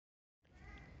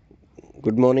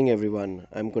Good morning, everyone.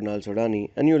 I'm Kunal Sodani,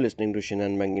 and you're listening to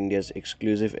Shinhan Bank India's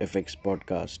exclusive FX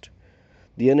podcast.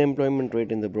 The unemployment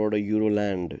rate in the broader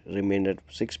Euroland remained at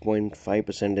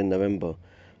 6.5% in November,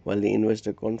 while the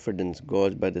investor confidence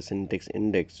gauged by the Syntex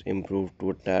index improved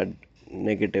to a tad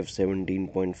negative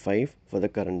 17.5 for the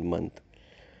current month.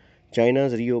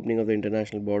 China's reopening of the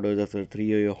international borders after a 3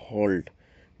 year halt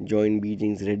joined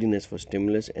Beijing's readiness for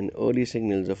stimulus and early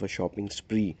signals of a shopping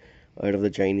spree ahead of the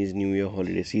Chinese New Year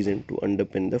holiday season to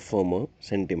underpin the firmer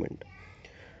sentiment.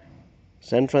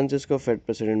 San Francisco Fed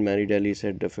President Mary Daly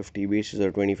said the 50 basis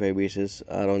or 25 basis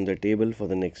are on the table for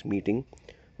the next meeting,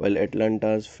 while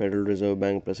Atlanta's Federal Reserve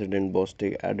Bank President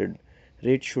Bostic added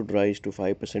rates should rise to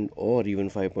 5% or even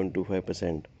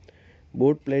 5.25%.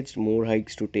 Both pledged more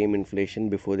hikes to tame inflation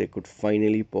before they could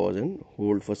finally pause and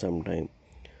hold for some time.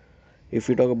 If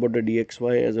we talk about the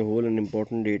DXY as a whole and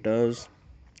important data,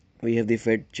 we have the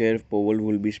Fed Chair Powell who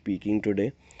will be speaking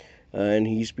today, and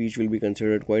his speech will be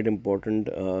considered quite important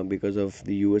because of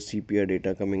the US CPI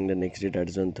data coming the next day, that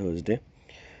is on Thursday.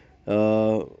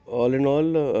 All in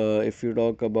all, if you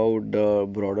talk about the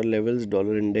broader levels,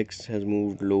 dollar index has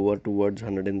moved lower towards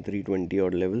 103.20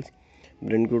 odd levels.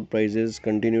 Brent crude prices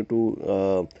continue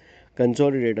to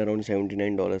consolidate around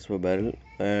 $79 per barrel,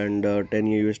 and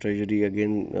 10-year US Treasury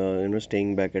again,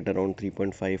 staying back at around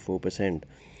 3.54%.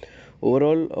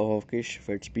 Overall, a hawkish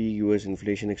Fed speak, US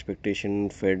inflation expectation,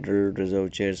 Federal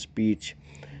Reserve Chair speech.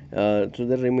 So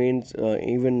there remains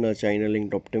even China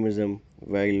linked optimism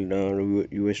while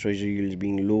US Treasury yields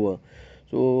being lower.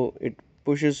 So it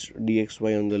pushes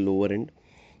DXY on the lower end.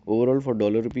 Overall, for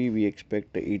dollar rupee, we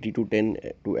expect 80 to 10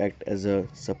 to act as a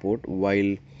support,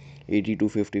 while 80 to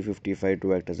 50-55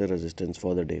 to act as a resistance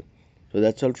for the day. So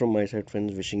that's all from my side,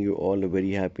 friends. Wishing you all a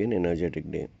very happy and energetic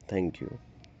day. Thank you.